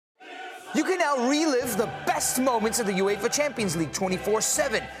You can now relive the best moments of the UEFA Champions League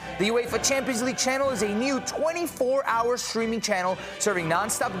 24/7. The UEFA Champions League channel is a new 24-hour streaming channel serving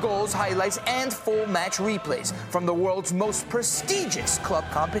non-stop goals, highlights, and full match replays from the world's most prestigious club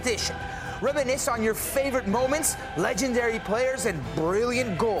competition. Reminisce on your favorite moments, legendary players, and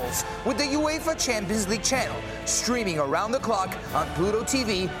brilliant goals with the UEFA Champions League channel, streaming around the clock on Pluto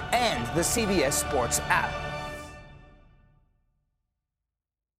TV and the CBS Sports app.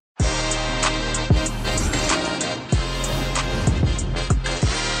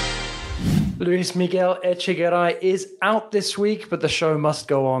 Luis Miguel Echegaray is out this week, but the show must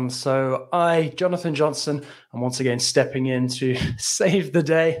go on. So I, Jonathan Johnson, am once again stepping in to save the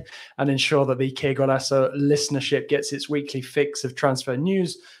day and ensure that the Que Golazo listenership gets its weekly fix of transfer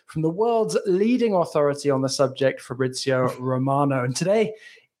news from the world's leading authority on the subject, Fabrizio Romano. And today,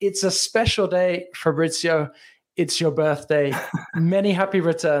 it's a special day, Fabrizio. It's your birthday. Many happy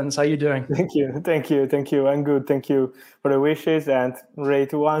returns. How are you doing? Thank you. I'm good. Thank you for the wishes and ready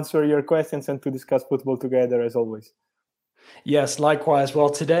to answer your questions and to discuss football together as always. Yes, likewise. Well,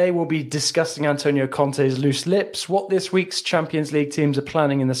 today we'll be discussing Antonio Conte's loose lips, what this week's Champions League teams are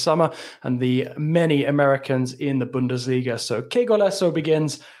planning in the summer, and the many Americans in the Bundesliga. So Que Golazo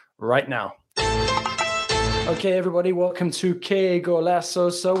begins right now. Okay, everybody, welcome to Que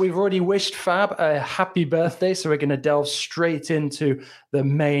Golazo. So we've already wished Fab a happy birthday, so we're going to delve straight into the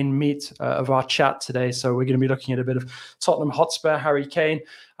main meat of our chat today. So we're going to be looking at a bit of Tottenham Hotspur, Harry Kane.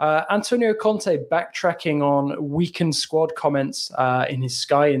 Antonio Conte, backtracking on weakened squad comments in his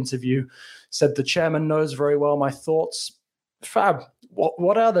Sky interview, said the chairman knows very well my thoughts. Fab,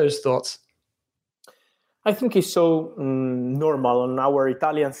 what are those thoughts? I think it's so normal on our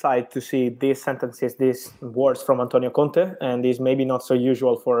Italian side to see these sentences, these words from Antonio Conte, and it's maybe not so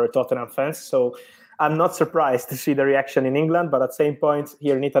usual for Tottenham fans. So I'm not surprised to see the reaction in England, but at the same point,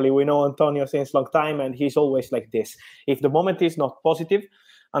 here in Italy, we know Antonio since a long time, and he's always like this. If the moment is not positive,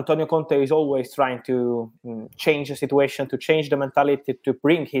 Antonio Conte is always trying to change the situation, to change the mentality, to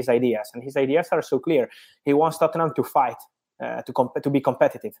bring his ideas. And his ideas are so clear. He wants Tottenham to fight. To be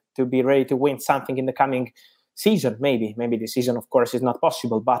competitive, to be ready to win something in the coming season. Maybe this season, of course, is not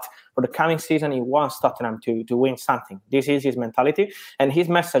possible. But for the coming season, he wants Tottenham to win something. This is his mentality. And his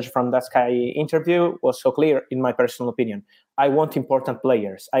message from that Sky interview was so clear, in my personal opinion. I want important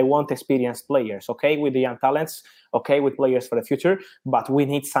players. I want experienced players, okay, with the young talents, okay, with players for the future, but we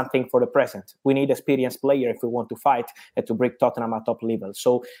need something for the present. We need experienced players if we want to fight and to bring Tottenham at top level.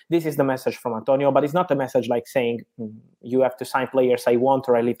 So this is the message from Antonio, but it's not a message like saying you have to sign players I want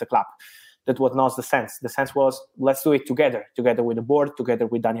or I leave the club. That was not the sense. The sense was, let's do it together with the board, together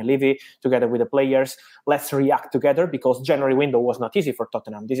with Daniel Levy, together with the players. Let's react together, because January window was not easy for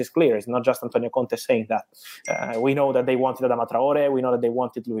Tottenham. This is clear. It's not just Antonio Conte saying that. We know that they wanted Adama Traore. We know that they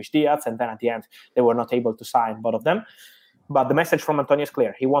wanted Luis Diaz. And then at the end, they were not able to sign both of them. But the message from Antonio is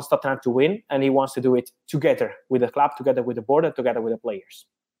clear. He wants Tottenham to win, and he wants to do it together with the club, together with the board, and together with the players.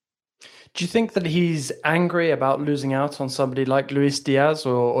 Do you think that he's angry about losing out on somebody like Luis Diaz,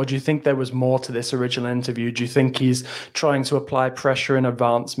 or do you think there was more to this original interview? Do you think he's trying to apply pressure in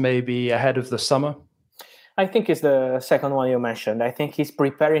advance, maybe ahead of the summer? I think it's the second one you mentioned. I think he's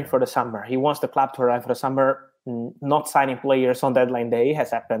preparing for the summer. He wants the club to arrive for the summer, not signing players on deadline day,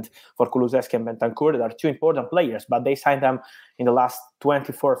 has happened for Kulusevski and Bentancur. They are two important players, but they signed them in the last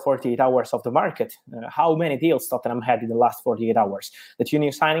 24, 48 hours of the market. How many deals Tottenham had in the last 48 hours? The two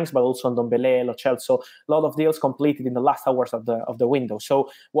new signings, but also Ndombele, Lo Celso, a lot of deals completed in the last hours of the window. So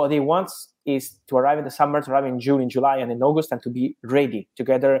what he wants is to arrive in the summer, to arrive in June, in July, and in August, and to be ready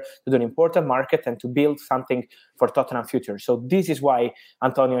together to do an important market and to build something for Tottenham future. So this is why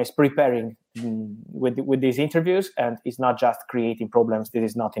Antonio is preparing with these interviews, and is not just creating problems.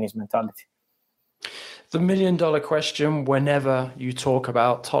 This is not in his mentality. The $1 million question whenever you talk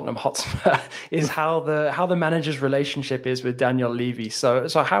about Tottenham Hotspur is how the manager's relationship is with Daniel Levy. So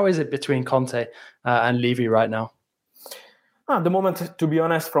how is it between Conte and Levy right now? At the moment, to be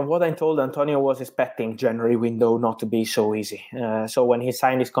honest, from what I'm told, Antonio was expecting January window not to be so easy. So when he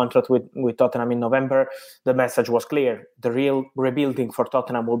signed his contract with Tottenham in November, the message was clear. The real rebuilding for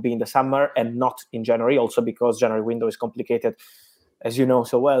Tottenham will be in the summer and not in January, also because January window is complicated, as you know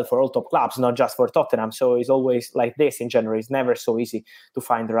so well, for all top clubs, not just for Tottenham. So it's always like this in January. It's never so easy to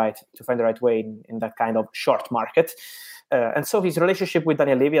find the right way in that kind of short market. And so his relationship with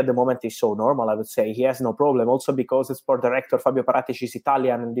Daniel Levy at the moment is so normal, I would say. He has no problem, also because the sport director, Fabio Paratici, is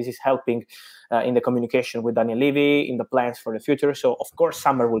Italian, and this is helping in the communication with Daniel Levy, in the plans for the future. So, of course,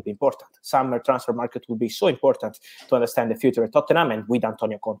 summer will be important. Summer transfer market will be so important to understand the future at Tottenham, and with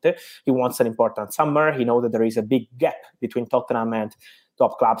Antonio Conte. He wants an important summer. He knows that there is a big gap between Tottenham and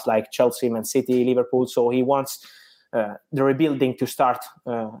top clubs like Chelsea, Man City, Liverpool. So he wants the rebuilding to start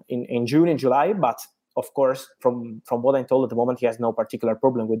in June, in July. But of course, from what I'm told at the moment, he has no particular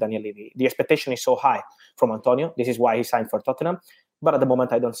problem with Daniel Levy. The expectation is so high from Antonio. This is why he signed for Tottenham. But at the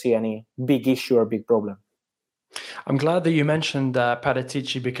moment, I don't see any big issue or big problem. I'm glad that you mentioned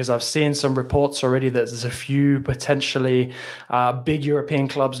Paratici, because I've seen some reports already that there's a few potentially big European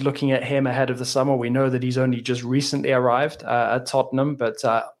clubs looking at him ahead of the summer. We know that he's only just recently arrived at Tottenham, but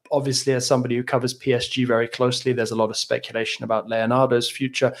obviously, as somebody who covers PSG very closely, there's a lot of speculation about Leonardo's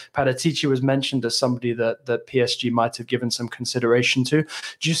future. Paratici was mentioned as somebody that PSG might have given some consideration to.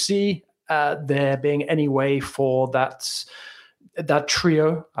 Do you see there being any way for that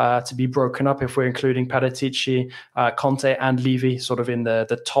trio to be broken up, if we're including Paratici, Conte and Levy sort of in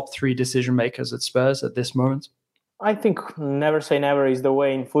the top three decision makers at Spurs at this moment? I think never say never is the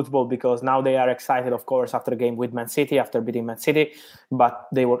way in football, because now they are excited, of course, after the game with Man City, after beating Man City. But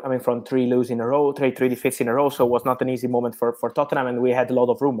they were coming from three defeats in a row, so it was not an easy moment for Tottenham, and we had a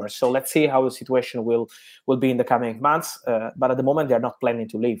lot of rumors. So let's see how the situation will be in the coming months. But at the moment, they are not planning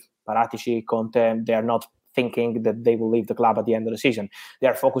to leave. Paratici, Conte, they are not thinking that they will leave the club at the end of the season. They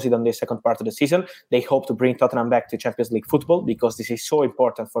are focusing on the second part of the season. They hope to bring Tottenham back to Champions League football, because this is so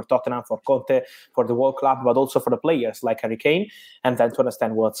important for Tottenham, for Conte, for the whole club, but also for the players like Harry Kane, and then to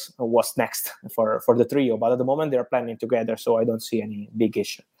understand what's next for the trio. But at the moment, they're planning together, so I don't see any big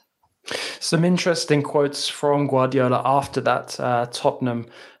issue. Some interesting quotes from Guardiola after that Tottenham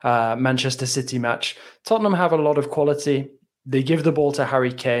Manchester City match. Tottenham have a lot of quality. They give the ball to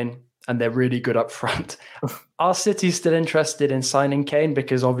Harry Kane, and they're really good up front. Are City still interested in signing Kane?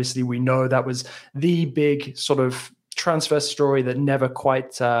 Because obviously we know that was the big sort of transfer story that never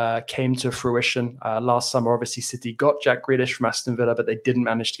quite came to fruition last summer. Obviously, City got Jack Grealish from Aston Villa, but they didn't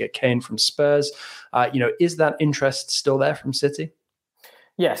manage to get Kane from Spurs. Is that interest still there from City?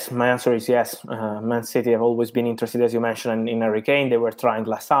 Yes, my answer is yes. Man City have always been interested, as you mentioned, in Harry Kane. They were trying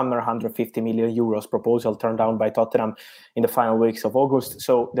last summer, 150 million euros proposal turned down by Tottenham in the final weeks of August.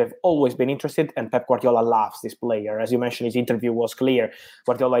 So they've always been interested, and Pep Guardiola loves this player. As you mentioned, his interview was clear.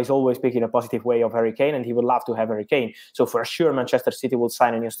 Guardiola is always speaking a positive way of Harry Kane, and he would love to have Harry Kane. So for sure, Manchester City will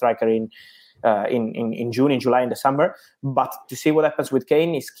sign a new striker in June, in July, in the summer. But to see what happens with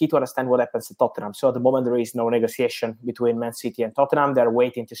Kane is key to understand what happens at Tottenham. So at the moment, there is no negotiation between Man City and Tottenham. They're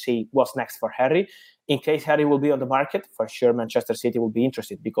waiting to see what's next for Harry. In case Harry will be on the market, for sure Manchester City will be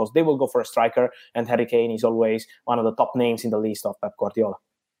interested, because they will go for a striker, and Harry Kane is always one of the top names in the list of Pep Guardiola.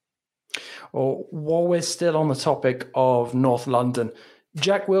 Well, while we're still on the topic of North London,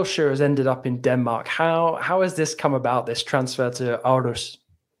 Jack Wilshere has ended up in Denmark. How has this come about, this transfer to Aarhus?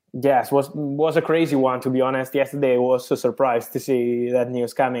 Yes, was a crazy one, to be honest. Yesterday I was so surprised to see that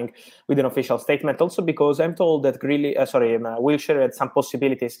news coming with an official statement. Also because I'm told that Wilshere had some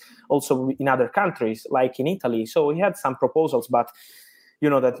possibilities also in other countries, like in Italy. So he had some proposals, but you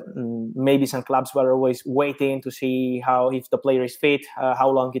know that maybe some clubs were always waiting to see if the player is fit, how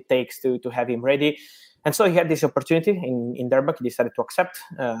long it takes to have him ready. And so he had this opportunity in Denmark. He decided to accept.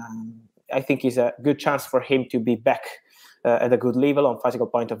 I think it's a good chance for him to be back at a good level on physical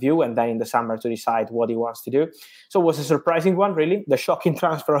point of view, and then in the summer to decide what he wants to do. So it was a surprising one, really, the shocking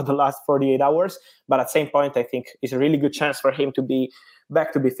transfer of the last 48 hours. But at the same point, I think it's a really good chance for him to be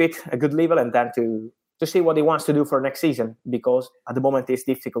back, to be fit, a good level, and then to see what he wants to do for next season. Because at the moment, it's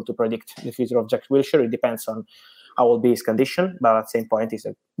difficult to predict the future of Jack Wilshere. It depends on how will be his condition. But at the same point, it's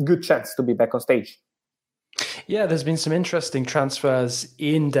a good chance to be back on stage. Yeah, there's been some interesting transfers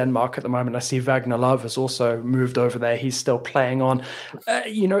in Denmark at the moment. I see Wagner Love has also moved over there. He's still playing on.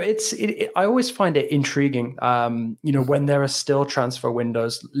 I always find it intriguing, when there are still transfer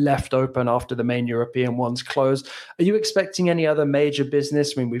windows left open after the main European ones close. Are you expecting any other major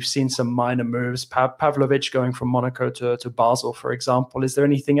business? I mean, we've seen some minor moves, Pavlovic going from Monaco to Basel, for example. Is there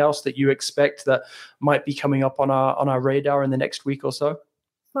anything else that you expect that might be coming up on our radar in the next week or so?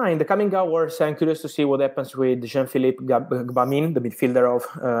 In the coming hours, I'm curious to see what happens with Jean-Philippe Gbamin, the midfielder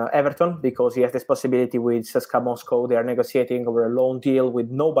of Everton, because he has this possibility with CSKA Moscow. They are negotiating over a loan deal with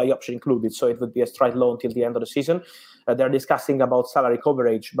no buy option included, so it would be a straight loan till the end of the season. They're discussing about salary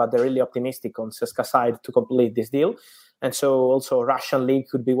coverage, but they're really optimistic on CSKA side to complete this deal. And so also Russian league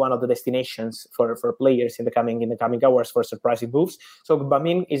could be one of the destinations for players in the coming hours for surprising moves. So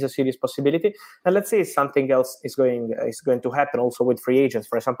Gbamin is a serious possibility. And let's see if something else is going to happen also with free agents.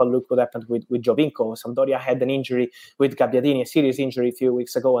 For example, look what happened with Giovinco. Sampdoria had an injury with Gabbiadini, a serious injury a few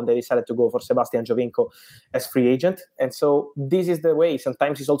weeks ago, and they decided to go for Sebastian Giovinco as free agent. And so this is the way.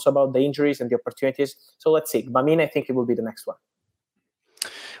 Sometimes it's also about the injuries and the opportunities. So let's see. Gbamin, I think it will be the next one.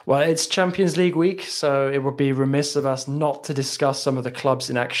 Well, it's Champions League week, so it would be remiss of us not to discuss some of the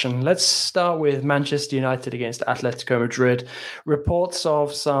clubs in action. Let's start with Manchester United against Atletico Madrid. Reports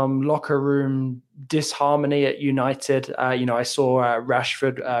of some locker room disharmony at United. I saw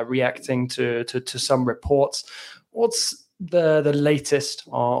Rashford reacting to some reports. What's the latest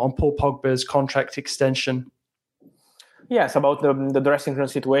on Paul Pogba's contract extension? Yes, about the dressing room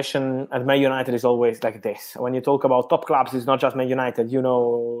situation at Man United is always like this. When you talk about top clubs, it's not just Man United. You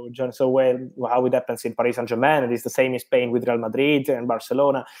know, John, so well how it happens in Paris Saint-Germain. It is the same in Spain with Real Madrid and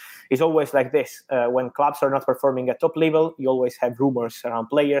Barcelona. It's always like this. When clubs are not performing at top level, you always have rumors around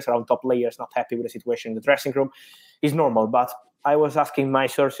top players not happy with the situation in the dressing room. It's normal, but I was asking my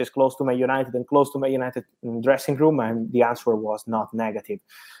sources close to Man United and close to Man United dressing room, and the answer was not negative.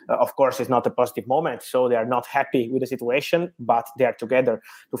 Of course, it's not a positive moment, so they are not happy with the situation, but they are together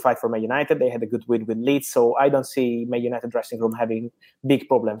to fight for Man United. They had a good win with Leeds, so I don't see Man United dressing room having big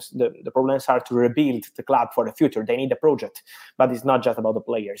problems. The problems are to rebuild the club for the future. They need a project, but it's not just about the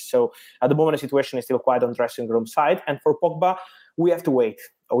players. So at the moment, the situation is still quite on dressing room side, and for Pogba, we have to wait.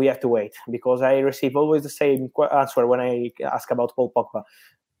 Because I receive always the same answer when I ask about Paul Pogba.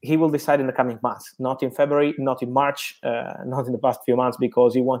 He will decide in the coming months, not in February, not in March, not in the past few months,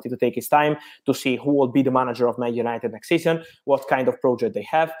 because he wanted to take his time to see who will be the manager of Man United next season, what kind of project they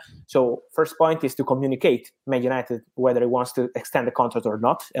have. So first point is to communicate Man United whether he wants to extend the contract or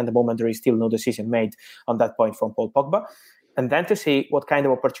not. And at the moment, there is still no decision made on that point from Paul Pogba. And then to see what kind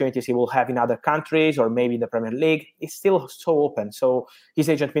of opportunities he will have in other countries or maybe in the Premier League. It's still so open. So his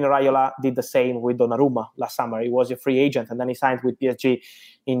agent Mino Raiola did the same with Donnarumma last summer. He was a free agent and then he signed with PSG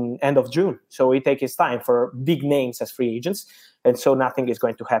in end of June. So he takes his time for big names as free agents. And so nothing is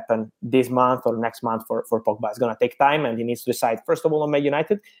going to happen this month or next month for Pogba. It's going to take time and he needs to decide, first of all, on Man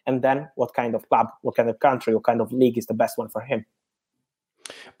United, and then what kind of club, what kind of country, what kind of league is the best one for him.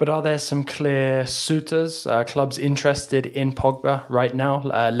 But are there some clear suitors, clubs interested in Pogba right now,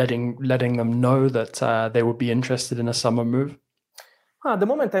 letting them know that they would be interested in a summer move? At the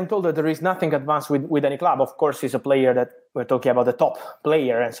moment, I'm told that there is nothing advanced with any club. Of course, he's a player that we're talking about the top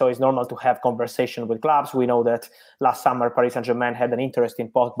player, and so it's normal to have conversation with clubs. We know that last summer, Paris Saint-Germain had an interest in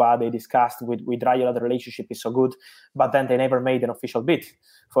Pogba. They discussed with Raiola, the relationship is so good, but then they never made an official bid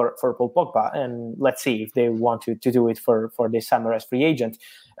for Paul Pogba. And let's see if they want to do it for this summer as free agent.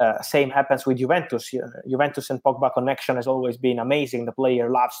 Same happens with Juventus. Juventus and Pogba connection has always been amazing. The player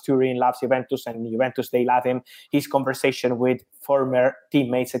loves Turin, loves Juventus, and Juventus, they love him. His conversation with former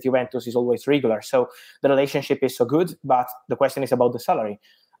teammates at Juventus is always regular. So the relationship is so good, but the question is about the salary.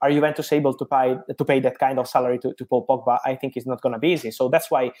 Are Juventus able to pay that kind of salary to Paul Pogba? I think it's not going to be easy. So that's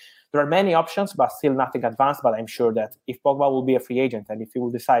why there are many options, but still nothing advanced. But I'm sure that if Pogba will be a free agent and if he will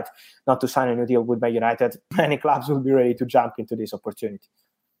decide not to sign a new deal with Man United, many clubs will be ready to jump into this opportunity.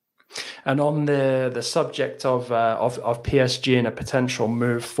 And on the subject of PSG and a potential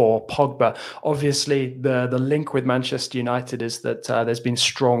move for Pogba, obviously the link with Manchester United is that there's been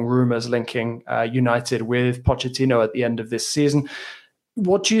strong rumours linking United with Pochettino at the end of this season.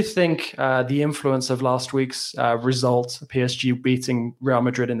 What do you think the influence of last week's result, PSG beating Real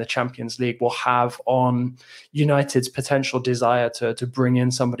Madrid in the Champions League, will have on United's potential desire to bring in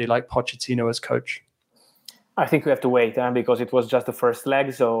somebody like Pochettino as coach? I think we have to wait because it was just the first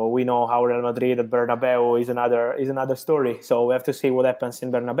leg. So we know how Real Madrid at Bernabeu is another story. So we have to see what happens in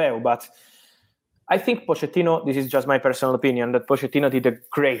Bernabeu. But I think Pochettino, this is just my personal opinion, that Pochettino did a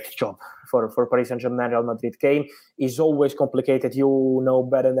great job for Paris Saint-Germain Real Madrid game. It's always complicated. You know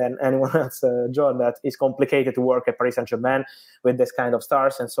better than anyone else, John, that it's complicated to work at Paris Saint-Germain with this kind of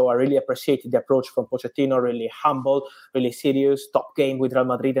stars. And so I really appreciated the approach from Pochettino, really humble, really serious, top game with Real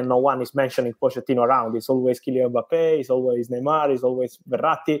Madrid, and no one is mentioning Pochettino around. It's always Kylian Mbappé, it's always Neymar, it's always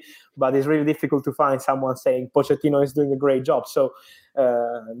Verratti, but it's really difficult to find someone saying Pochettino is doing a great job. So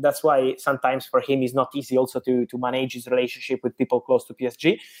that's why sometimes for him it's not easy also to manage his relationship with people close to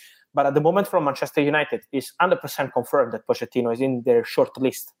PSG. But at the moment from Manchester United, it's 100% confirmed that Pochettino is in their short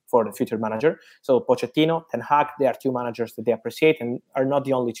list for the future manager. So Pochettino, Ten Hag, they are two managers that they appreciate and are not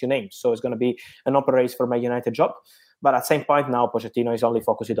the only two names. So it's going to be an open race for my United job. But at the same point now, Pochettino is only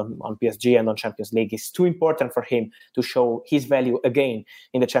focused on PSG and on Champions League. It's too important for him to show his value again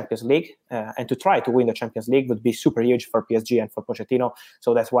in the Champions League. And to try to win the Champions League would be super huge for PSG and for Pochettino.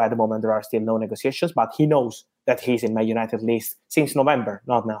 So that's why at the moment there are still no negotiations. But he knows that he's in my United list since November,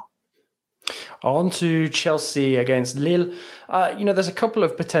 not now. On to Chelsea against Lille. There's a couple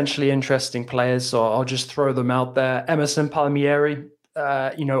of potentially interesting players, so I'll just throw them out there. Emerson Palmieri,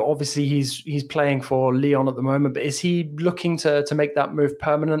 obviously he's playing for Lyon at the moment, but is he looking to make that move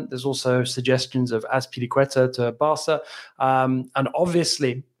permanent? There's also suggestions of Azpilicueta to Barca. And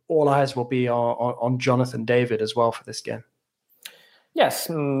obviously, all eyes will be on Jonathan David as well for this game. Yes,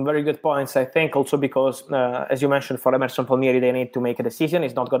 very good points. I think also because, as you mentioned, for Emerson Palmieri, they need to make a decision.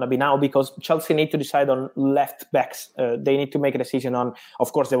 It's not going to be now because Chelsea need to decide on left backs. They need to make a decision on,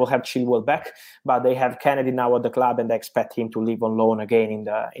 of course, they will have Chilwell back, but they have Kennedy now at the club and they expect him to leave on loan again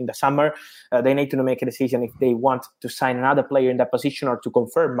in the summer. They need to make a decision if they want to sign another player in that position or to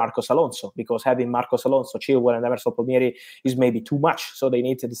confirm Marcos Alonso, because having Marcos Alonso, Chilwell and Emerson Palmieri is maybe too much. So they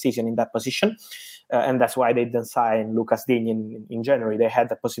need a decision in that position. And that's why they didn't sign Lucas Digne in January. They had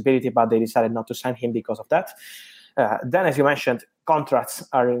the possibility, but they decided not to sign him because of that. Then, as you mentioned, contracts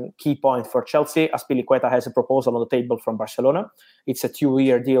are a key point for Chelsea. Azpilicueta has a proposal on the table from Barcelona. It's a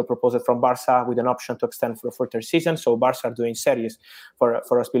 2-year deal proposed from Barca with an option to extend for a further season. So Barca are doing serious for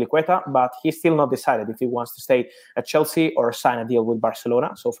Azpilicueta, but he's still not decided if he wants to stay at Chelsea or sign a deal with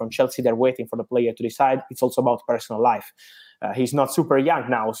Barcelona. So from Chelsea, they're waiting for the player to decide. It's also about personal life. He's not super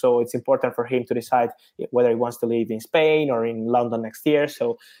young now, so it's important for him to decide whether he wants to live in Spain or in London next year.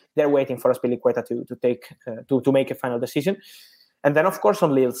 So they're waiting for Azpilicueta to make a final decision. And then, of course,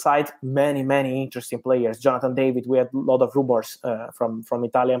 on Lille's side, many interesting players. Jonathan David, we had a lot of rumors from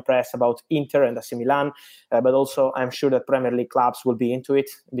Italian press about Inter and AC Milan, but also I'm sure that Premier League clubs will be into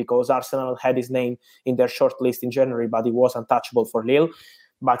it because Arsenal had his name in their short list in January, but he was untouchable for Lille.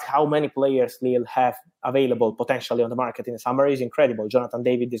 But how many players Lille have available potentially on the market in the summer is incredible. Jonathan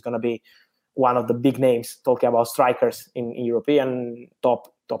David is going to be one of the big names talking about strikers in European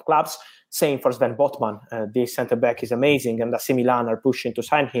top clubs. Same for Sven Botman. This centre-back is amazing, and AC Milan are pushing to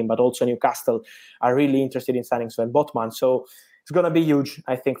sign him, but also Newcastle are really interested in signing Sven Botman. So it's going to be huge,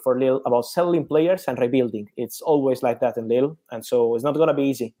 I think, for Lille about selling players and rebuilding. It's always like that in Lille, and so it's not going to be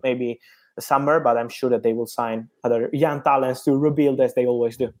easy. Maybe the summer, but I'm sure that they will sign other young talents to rebuild as they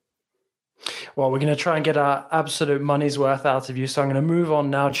always do. Well, we're going to try and get our absolute money's worth out of you. So I'm going to move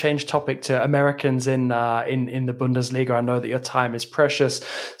on now, change topic to Americans in the Bundesliga. I know that your time is precious.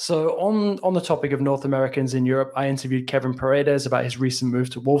 So on the topic of North Americans in Europe, I interviewed Kevin Paredes about his recent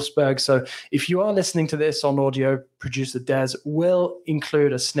move to Wolfsburg. So if you are listening to this on audio, producer Des will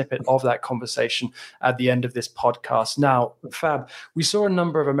include a snippet of that conversation at the end of this podcast. Now, Fab, we saw a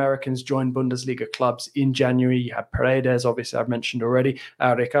number of Americans join Bundesliga clubs in January. You had Paredes, obviously I've mentioned already,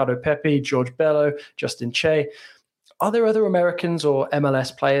 Ricardo Pepi, George Bello, Justin Che. Are there other Americans or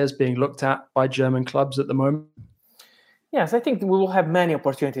MLS players being looked at by German clubs at the moment? Yes, I think we will have many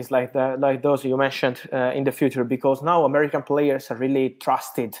opportunities like that, like those you mentioned in the future, because now American players are really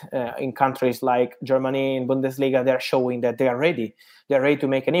trusted in countries like Germany and Bundesliga. They're showing that they are ready. They're ready to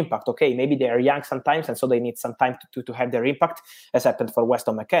make an impact. Okay, maybe they are young sometimes, and so they need some time to have their impact, as happened for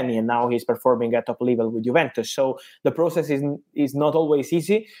Weston McKennie, and now he's performing at top level with Juventus. So the process is not always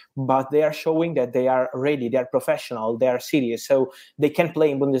easy, but they are showing that they are ready, they are professional, they are serious. So they can play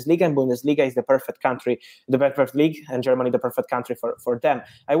in Bundesliga, and Bundesliga is the perfect country, the perfect league, and Germany the perfect country for them.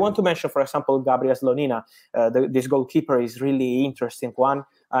 I want to mention, for example, Gabriel Slonina. This goalkeeper is really interesting one.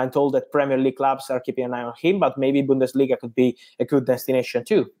 I'm told that Premier League clubs are keeping an eye on him, but maybe Bundesliga could be a good destination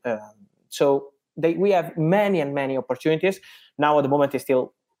too. So we have many opportunities. Now at the moment it's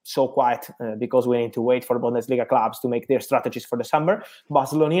still so quiet because we need to wait for Bundesliga clubs to make their strategies for the summer. But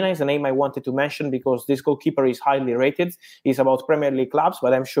Slonina is a name I wanted to mention because this goalkeeper is highly rated. He's about Premier League clubs,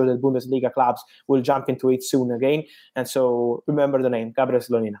 but I'm sure that Bundesliga clubs will jump into it soon again. And so remember the name, Gabriel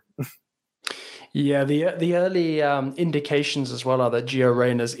Slonina. Yeah, the early indications as well are that Gio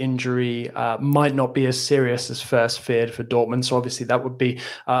Reyna's injury might not be as serious as first feared for Dortmund. So obviously that would be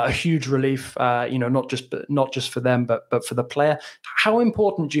a huge relief, not just for them, but for the player. How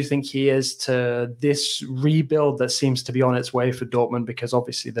important do you think he is to this rebuild that seems to be on its way for Dortmund? Because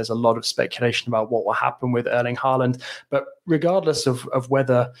obviously there's a lot of speculation about what will happen with Erling Haaland. But regardless of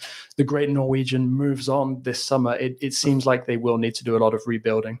whether the great Norwegian moves on this summer, it seems like they will need to do a lot of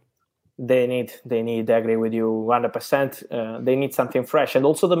rebuilding. They need, I agree with you 100%. They need something fresh. And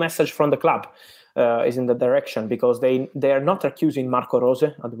also the message from the club is in the direction, because they are not accusing Marco Rose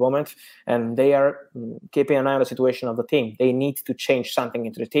at the moment, and they are keeping an eye on the situation of the team. They need to change something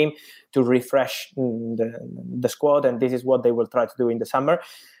into the team to refresh the squad, and this is what they will try to do in the summer.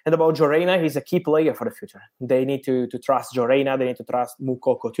 And about Gio Reyna, he's a key player for the future. They need to trust Gio Reyna. They need to trust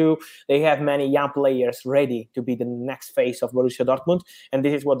Moukoko too. They have many young players ready to be the next face of Borussia Dortmund, and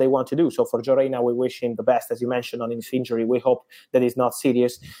this is what they want to do. So for Gio Reyna, we wish him the best, as you mentioned, on his injury. We hope that he's not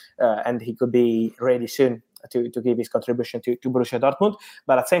serious and he could be ready soon to give his contribution to Borussia Dortmund.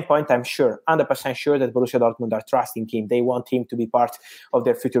 But at the same point, I'm sure, 100% sure, that Borussia Dortmund are trusting him. They want him to be part of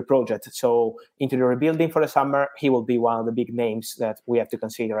their future project. So into the rebuilding for the summer, he will be one of the big names that we have to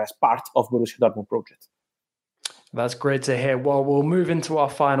consider as part of Borussia Dortmund project. That's great to hear. Well, we'll move into our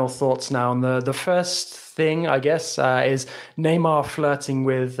final thoughts now. And the first thing, I guess, is Neymar flirting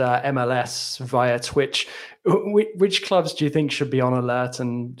with MLS via Twitch. Which clubs do you think should be on alert,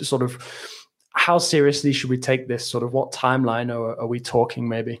 and sort of how seriously should we take this? Sort of what timeline are we talking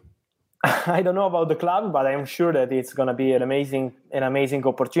maybe? I don't know about the club, but I'm sure that it's going to be an amazing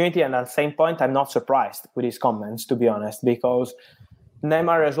opportunity. And at the same point, I'm not surprised with his comments, to be honest, because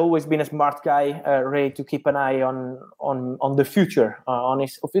Neymar has always been a smart guy, ready to keep an eye on the future, on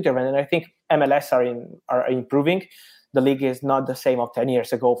his future. And I think MLS are improving. The league is not the same of 10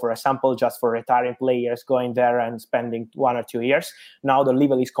 years ago, for example, just for retiring players going there and spending 1 or 2 years. Now the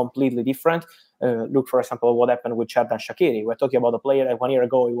level is completely different. Look, for example, what happened with Xherdan Shaqiri. We're talking about a player that 1 year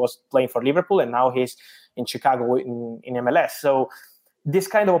ago he was playing for Liverpool, and now he's in Chicago in MLS. So these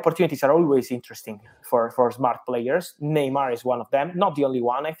kind of opportunities are always interesting for smart players. Neymar is one of them, not the only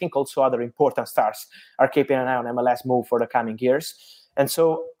one. I think also other important stars are keeping an eye on MLS move for the coming years. And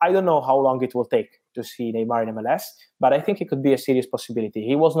so I don't know how long it will take to see Neymar in MLS, but I think it could be a serious possibility.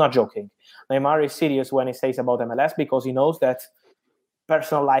 He was not joking. Neymar is serious when he says about MLS because he knows that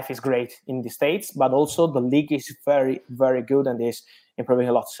personal life is great in the States, but also the league is very, very good and is improving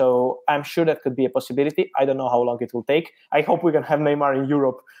a lot. So I'm sure that could be a possibility. I don't know how long it will take. I hope we can have Neymar in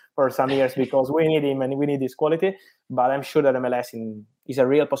Europe for some years because we need him and we need his quality. But I'm sure that MLS is a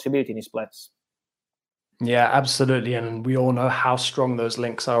real possibility in his place. Yeah, absolutely. And we all know how strong those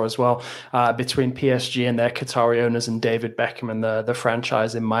links are as well between PSG and their Qatari owners and David Beckham and the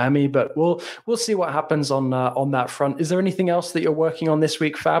franchise in Miami. But we'll see what happens on that front. Is there anything else that you're working on this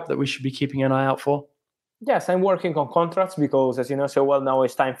week, Fab, that we should be keeping an eye out for? Yes, I'm working on contracts because, as you know so well, now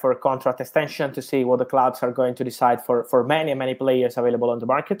it's time for a contract extension to see what the clubs are going to decide for many players available on the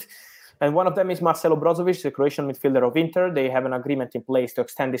market. And one of them is Marcelo Brozovic, the Croatian midfielder of Inter. They have an agreement in place to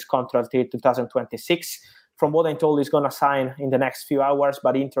extend this contract till 2026. From what I'm told, he's going to sign in the next few hours,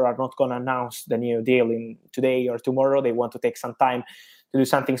 but Inter are not going to announce the new deal in today or tomorrow. They want to take some time to do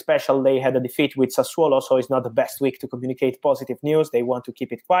something special. They had a defeat with Sassuolo, so it's not the best week to communicate positive news. They want to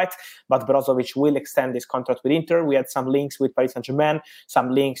keep it quiet, but Brozovic will extend this contract with Inter. We had some links with Paris Saint-Germain,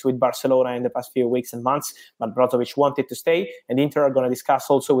 some links with Barcelona in the past few weeks and months, but Brozovic wanted to stay, and Inter are going to discuss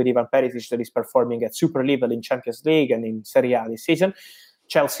also with Ivan Perisic that is performing at super level in Champions League and in Serie A this season.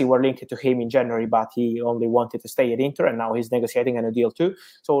 Chelsea were linked to him in January, but he only wanted to stay at Inter, and now he's negotiating a new deal too.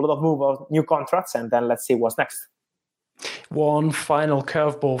 So a lot of move of new contracts, and then let's see what's next. One final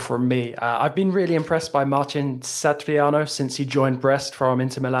curveball from me. I've been really impressed by Marcin Satriano since he joined Brest from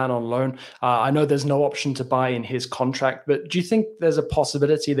Inter Milan on loan. I know there's no option to buy in his contract, but do you think there's a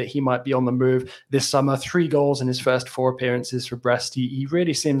possibility that he might be on the move this summer? 3 goals in his first 4 appearances for Brest. He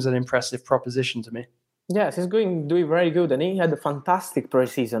really seems an impressive proposition to me. Yes, he's doing very good, and he had a fantastic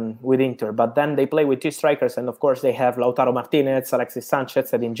pre-season with Inter. But then they play with 2 strikers, and of course they have Lautaro Martinez, Alexis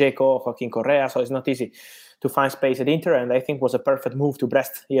Sanchez, Edin Dzeko, Joaquin Correa, so it's not easy to find space at Inter, and I think was a perfect move to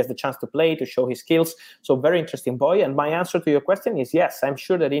Brest. He has the chance to play, to show his skills. So very interesting boy. And my answer to your question is yes, I'm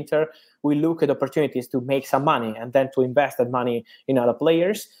sure that Inter will look at opportunities to make some money and then to invest that money in other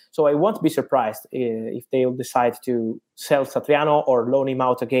players. So I won't be surprised if they'll decide to sell Satriano or loan him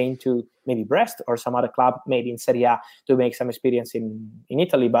out again to maybe Brest or some other club, maybe in Serie A, to make some experience in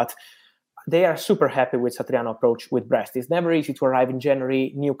Italy. But they are super happy with Satriano's approach with Brest. It's never easy to arrive in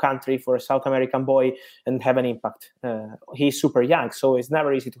January, new country for a South American boy and have an impact. He's super young, so it's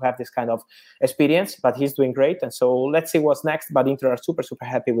never easy to have this kind of experience, but he's doing great. And so let's see what's next. But Inter are super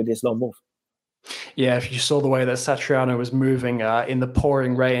happy with this loan move. Yeah, if you saw the way that Satriano was moving in the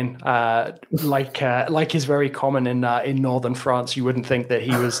pouring rain, like is very common in northern France, you wouldn't think that he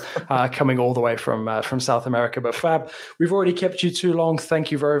was coming all the way from South America. But Fab, we've already kept you too long.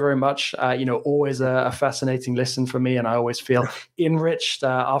 Thank you very, very much. Always a fascinating listen for me, and I always feel enriched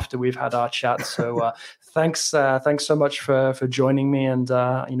after we've had our chat. So thanks so much for joining me, and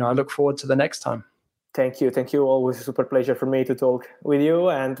I look forward to the next time. Thank you. Always a super pleasure for me to talk with you,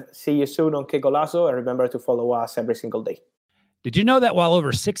 and see you soon on Que Golazo. And remember to follow us every single day. Did you know that while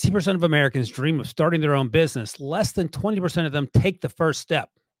over 60% of Americans dream of starting their own business, less than 20% of them take the first step?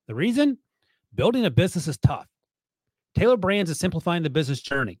 The reason? Building a business is tough. Taylor Brands is simplifying the business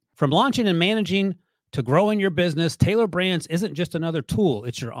journey. From launching and managing to growing your business, Taylor Brands isn't just another tool.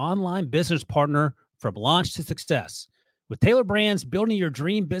 It's your online business partner from launch to success. With Taylor Brands, building your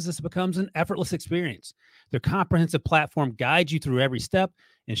dream business becomes an effortless experience. Their comprehensive platform guides you through every step,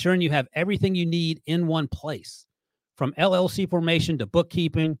 ensuring you have everything you need in one place. From LLC formation to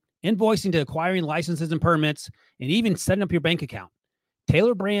bookkeeping, invoicing to acquiring licenses and permits, and even setting up your bank account,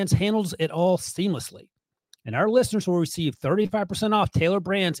 Taylor Brands handles it all seamlessly. And our listeners will receive 35% off Taylor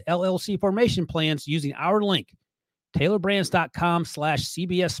Brands LLC formation plans using our link.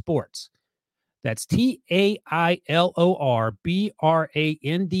 tailorbrands.com/CBS Sports. That's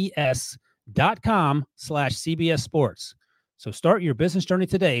TAILORBRANDS.com/CBS Sports. So start your business journey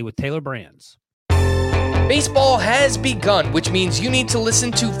today with Tailor Brands. Baseball has begun, which means you need to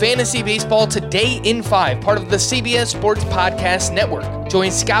listen to Fantasy Baseball Today in 5, part of the CBS Sports Podcast Network.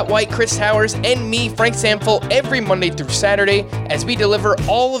 Join Scott White, Chris Towers, and me, Frank Samfel, every Monday through Saturday as we deliver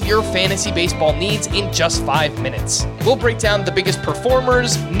all of your fantasy baseball needs in just 5 minutes. We'll break down the biggest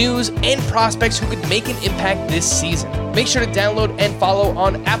performers, news, and prospects who could make an impact this season. Make sure to download and follow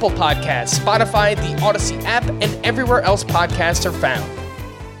on Apple Podcasts, Spotify, the Odyssey app, and everywhere else podcasts are found.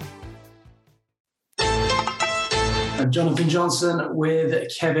 Jonathan Johnson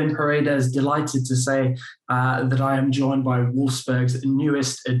with Kevin Paredes. Delighted to say that I am joined by Wolfsburg's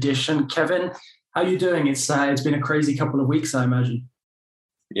newest addition. Kevin, how are you doing? It's been a crazy couple of weeks, I imagine.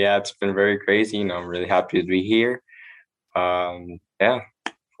 Yeah, it's been very crazy. I'm really happy to be here.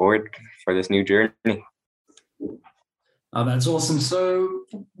 Forward for this new journey. Oh, that's awesome. So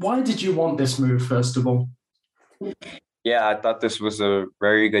why did you want this move, first of all? Yeah, I thought this was a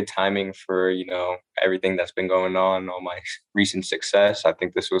very good timing for, everything that's been going on, all my recent success. I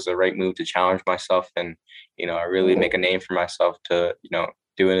think this was the right move to challenge myself and, I really make a name for myself to,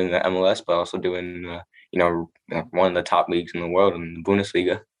 do it in the MLS, but also do it in, one of the top leagues in the world, in the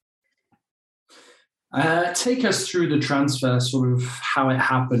Bundesliga. Take us through the transfer, sort of how it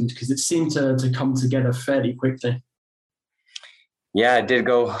happened, because it seemed to come together fairly quickly. Yeah, it did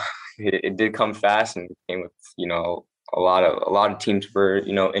come fast, and it came with, a lot of teams were,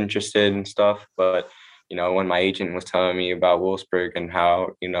 interested and stuff. But, when my agent was telling me about Wolfsburg and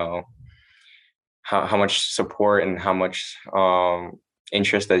how, how much support and how much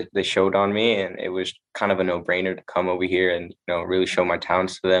interest that they showed on me, and it was kind of a no-brainer to come over here and, really show my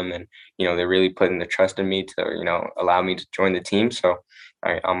talents to them. And, they're really putting the trust in me to, allow me to join the team. So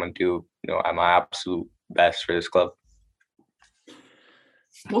I'm going to do, my absolute best for this club.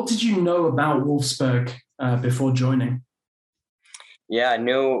 What did you know about Wolfsburg before joining? Yeah,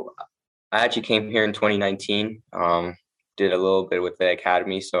 I actually came here in 2019, did a little bit with the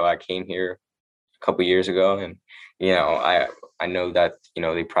academy. So I came here a couple years ago, and, I know that,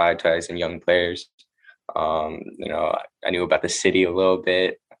 they prioritize in young players. I knew about the city a little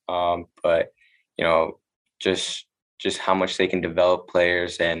bit, but, just how much they can develop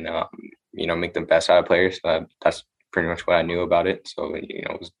players and, make the best out of players. That's pretty much what I knew about it. So, it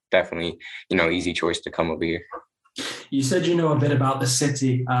was definitely, easy choice to come over here. You said you know a bit about the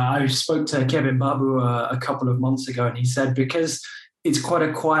city. I spoke to Kevin Babu a couple of months ago, and he said because it's quite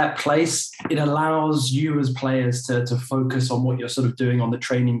a quiet place, it allows you as players to focus on what you're sort of doing on the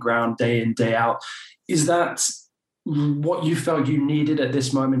training ground day in, day out. Is that what you felt you needed at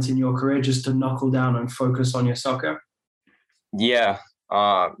this moment in your career, just to knuckle down and focus on your soccer? Yeah,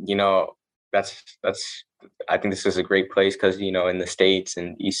 that's I think this is a great place because, in the States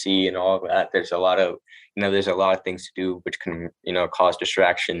and EC and all of that, there's a lot of things to do, which can, cause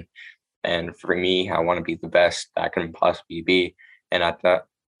distraction. And for me, I want to be the best I can possibly be. And I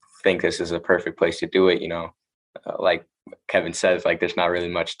think this is a perfect place to do it. Like Kevin says, like, there's not really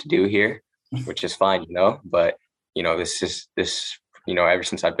much to do here, which is fine, but, ever since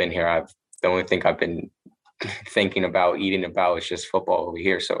I've been here, the only thing I've been thinking about, eating about, is just football over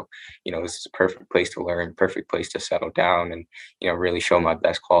here. So, this is a perfect place to learn, perfect place to settle down and, really show my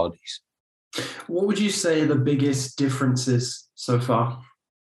best qualities. What would you say the biggest differences so far?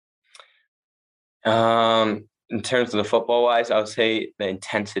 In terms of the football wise, I would say the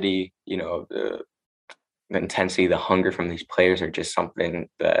intensity, the intensity, the hunger from these players are just something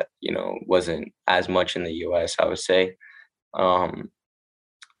that, wasn't as much in the US, I would say.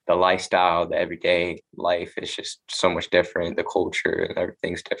 The lifestyle, the everyday life is just so much different. The culture and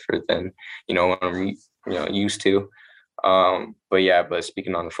everything's different than, what I'm, used to. But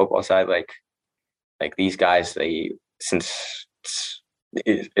speaking on the football side, like these guys,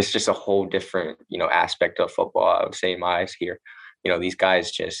 it's just a whole different, aspect of football, I would say, in my eyes here. These guys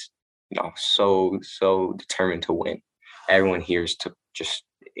just, so determined to win. Everyone here is to just,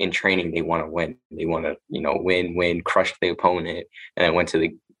 in training, they want to win. They want to, win, crush the opponent. And then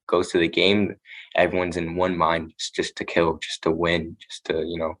goes to the game, everyone's in one mind, just to kill, just to win, just to,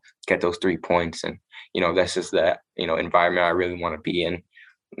 get those 3 points. And, this is the, environment I really want to be in.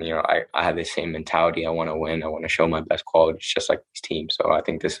 I have the same mentality. I want to win. I want to show my best qualities, just like these teams. So I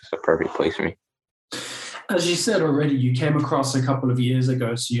think this is a perfect place for me. As you said already, you came across a couple of years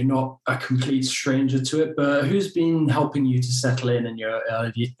ago, so you're not a complete stranger to it. But who's been helping you to settle in your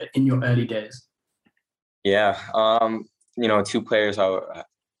early days? Yeah, 2 players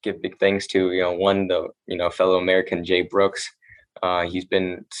give big thanks to, one, the, fellow American Jay Brooks. He's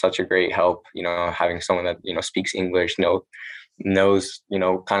been such a great help, having someone that, speaks English, knows,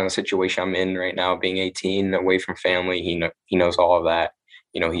 kind of the situation I'm in right now, being 18, away from family. He knows all of that.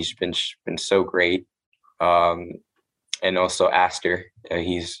 He's been so great. And also Aster,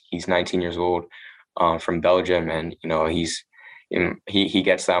 he's 19 years old, from Belgium, and he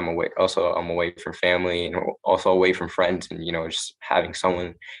gets that I'm away from family and also away from friends, and just having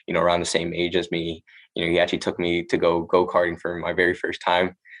someone around the same age as me. He actually took me to go karting for my very first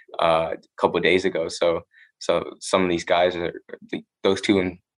time a couple of days ago. So some of these guys those two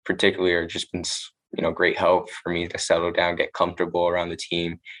in particular are just been great help for me to settle down, get comfortable around the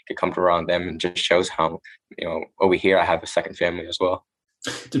team, get comfortable around them, and just shows how over here I have a second family as well.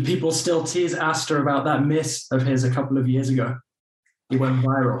 Do people still tease Aster about that miss of his a couple of years ago? He went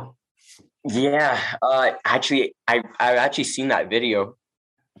viral. Yeah, actually, I've actually seen that video,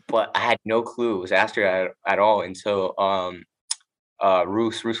 but I had no clue it was Aster at all until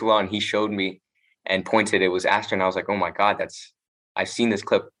Ruslan, he showed me and pointed it was Aster, and I was like, oh my God, I've seen this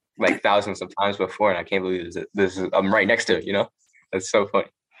clip like thousands of times before, and I can't believe this is I'm right next to it. That's so funny.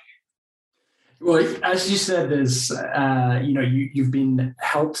 Well, as you said, there's you've been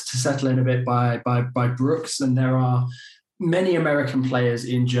helped to settle in a bit by Brooks, and there are many American players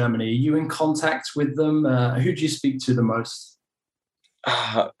in Germany. Are you in contact with them? Who do you speak to the most?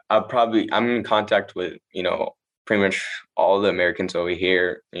 I'm in contact with pretty much all the Americans over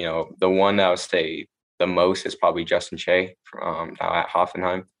here. The one I would say the most is probably Justin Shea from now at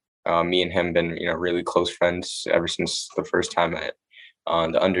Hoffenheim. Me and him been really close friends ever since the first time at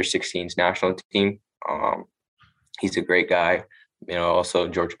the under-16s national team. He's a great guy. Also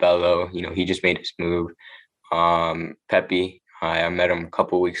George Bello. He just made his move. Pepe, I met him a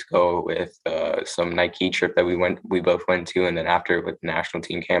couple of weeks ago with some Nike trip that we both went to, and then after with the national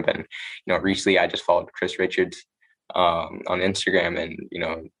team camp. And recently I just followed Chris Richards on Instagram,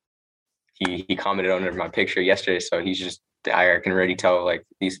 and he commented under my picture yesterday. So he's just, I can already tell like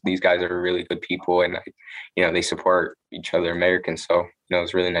these guys are really good people, and they support each other, Americans. So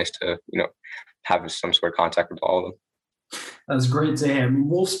it's really nice to have some sort of contact with all of them. That's great to hear. I mean,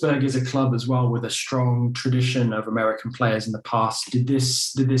 Wolfsburg is a club as well with a strong tradition of American players in the past. Did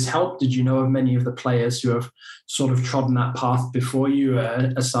this help? Did you know of many of the players who have sort of trodden that path before you,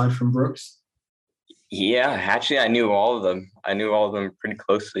 aside from Brooks? Yeah, actually, I knew all of them. I knew all of them pretty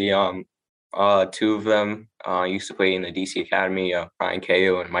closely. Two of them used to play in the DC Academy, Brian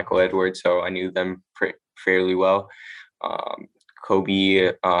Cahill and Michael Edwards, so I knew them fairly well.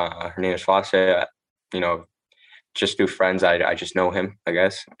 Kobe Hernandez Fosse, just through friends, I just know him, I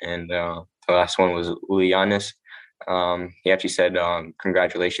guess. And the last one was Uli Yanis. He actually said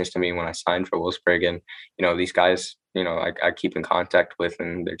congratulations to me when I signed for Wolfsburg. And, these guys, I keep in contact with,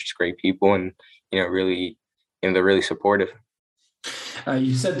 and they're just great people, and, really, they're really supportive.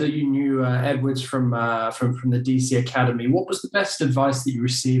 You said that you knew Edwards from the DC Academy. What was the best advice that you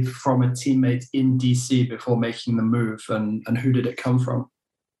received from a teammate in DC before making the move, and who did it come from?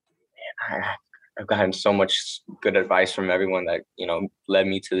 I've gotten so much good advice from everyone that led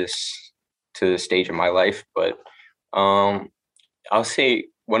me to this stage of my life, but I'll say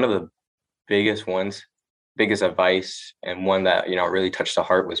one of the biggest advice, and one that really touched the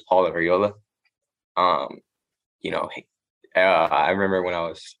heart, was Paul Arriola. I remember when I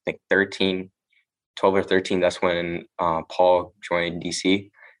was, I think, 12 or 13, that's when Paul joined DC.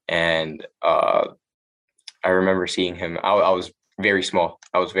 And I remember seeing him. I was very small.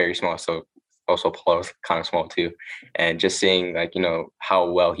 So also Paul was kind of small too. And just seeing how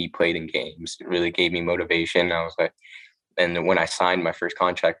well he played in games, it really gave me motivation. I was like, and when I signed my first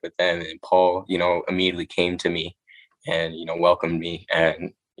contract with them, and Paul, immediately came to me and, welcomed me.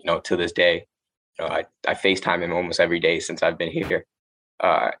 And, to this day, I FaceTime him almost every day since I've been here.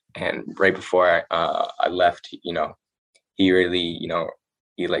 And right before I left, he really,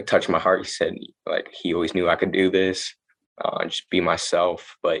 he touched my heart. He said he always knew I could do this, just be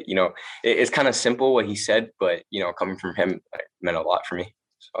myself. But, it's kind of simple what he said, but, coming from him, meant a lot for me.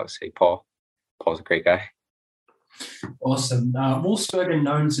 So I would say Paul's a great guy. Awesome. Wolfsburg are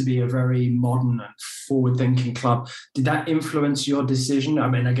known to be a very modern and forward-thinking club. Did that influence your decision? I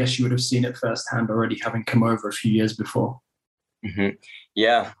mean, I guess you would have seen it firsthand already, having come over a few years before. Mm-hmm.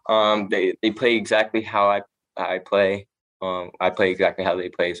 Yeah. They play exactly how I play. I play exactly how they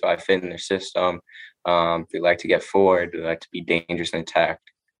play, so I fit in their system. They like to get forward. They like to be dangerous in attack.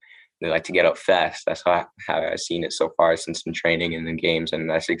 They like to get up fast. That's how I've seen it so far since in training and in games. And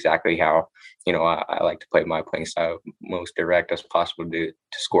that's exactly how, I like to play my playing style, most direct as possible to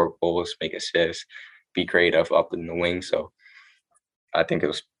score goals, make assists, be creative up in the wing. So I think it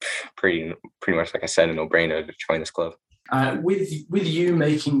was pretty much, like I said, a no-brainer to join this club. With you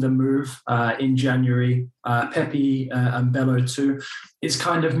making the move in January, Pepe and Bello too, is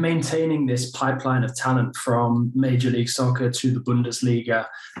kind of maintaining this pipeline of talent from Major League Soccer to the Bundesliga.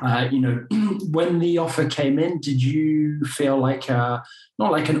 When the offer came in, did you feel like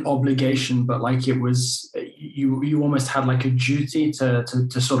not like an obligation, but like it was you almost had like a duty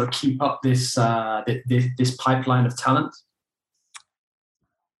to sort of keep up this this pipeline of talent?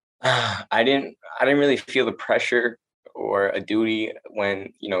 I didn't really feel the pressure or a duty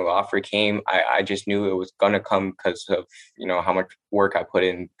when the offer came. I just knew it was gonna come because of how much work I put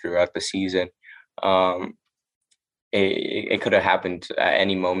in throughout the season. It could have happened at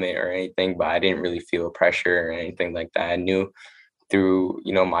any moment or anything, but I didn't really feel pressure or anything like that. I knew through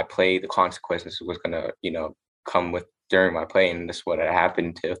my play the consequences was gonna come with during my play, and this is what had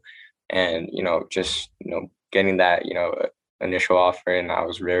happened to. And just getting that initial offer, and I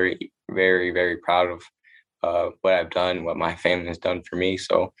was very, very, very proud of what I've done, what my family has done for me.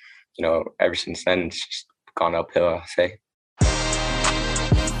 So, ever since then, it's just gone uphill, I'll say.